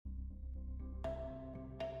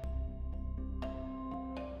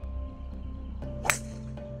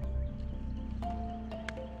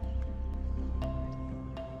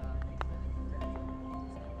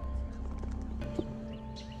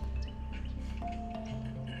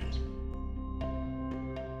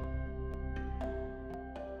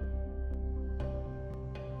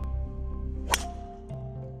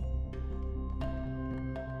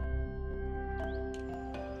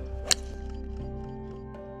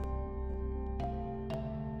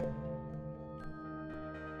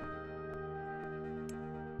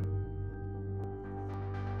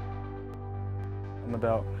I'm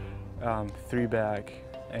about 3 back,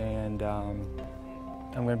 and I'm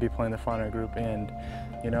going to be playing the front of the group. And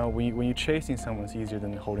you know, when you're chasing someone, it's easier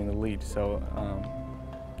than holding the lead. So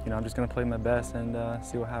you know, I'm just going to play my best and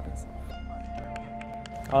see what happens.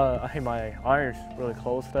 I hit my irons really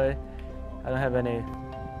close today. I don't have any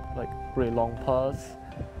like really long putts.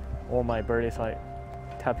 All my birdies like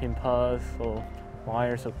tap-in putts, so my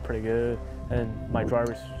irons are pretty good. And my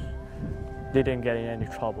drivers didn't get in any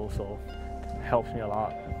trouble, so it helps me a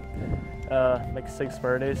lot. Like 6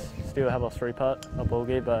 birdies, still have a 3-putt, a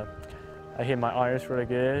bogey, but I hit my irons really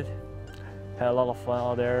good. Had a lot of fun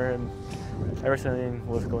out there, and everything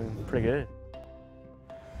was going pretty good.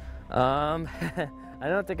 I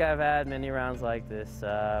don't think I've had many rounds like this.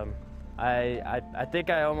 I think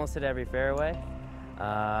I almost hit every fairway.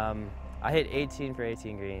 I hit 18 for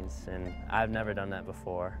 18 greens, and I've never done that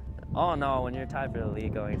before. Oh no, when you're tied for the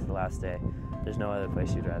lead going into the last day, there's no other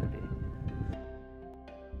place you'd rather be.